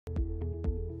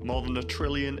More than 1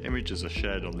 trillion images are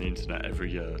shared on the internet every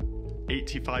year.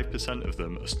 85% of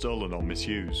them are stolen or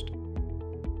misused.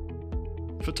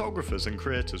 Photographers and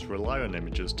creators rely on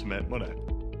images to make money.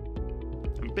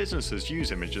 And businesses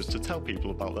use images to tell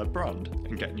people about their brand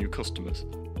and get new customers.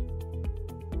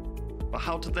 But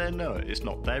how do they know it's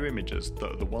not their images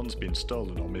that are the ones being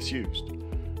stolen or misused?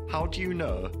 How do you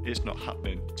know it's not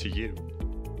happening to you?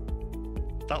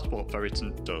 That's what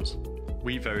Veritent does.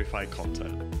 We verify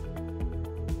content.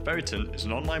 Veritent is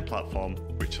an online platform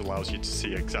which allows you to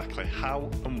see exactly how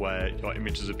and where your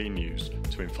images are being used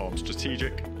to inform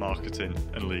strategic, marketing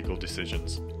and legal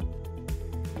decisions.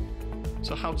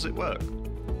 So how does it work?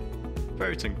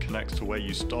 Veritent connects to where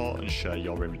you store and share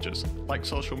your images, like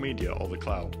social media or the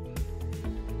cloud.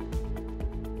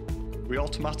 We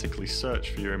automatically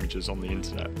search for your images on the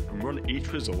internet and run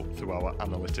each result through our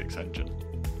analytics engine.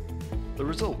 The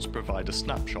results provide a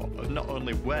snapshot of not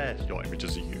only where your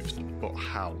images are used, but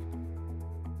how.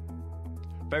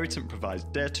 Veritent provides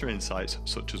data insights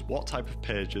such as what type of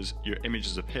pages your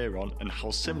images appear on and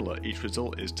how similar each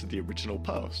result is to the original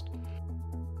post.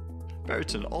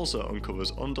 Veritent also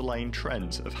uncovers underlying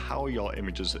trends of how your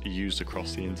images are used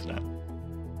across the internet.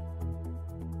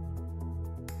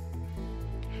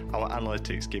 Our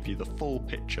analytics give you the full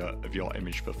picture of your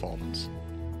image performance.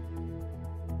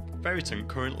 Veritent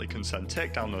currently can send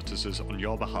takedown notices on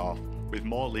your behalf, with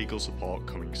more legal support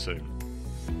coming soon.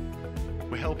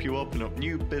 We help you open up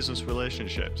new business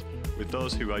relationships with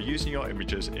those who are using your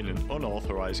images in an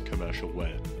unauthorized commercial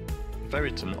way.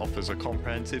 Veritent offers a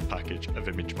comprehensive package of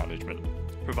image management,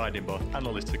 providing both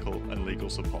analytical and legal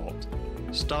support.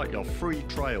 Start your free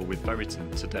trial with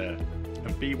Veritent today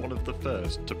and be one of the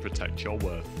first to protect your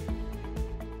worth.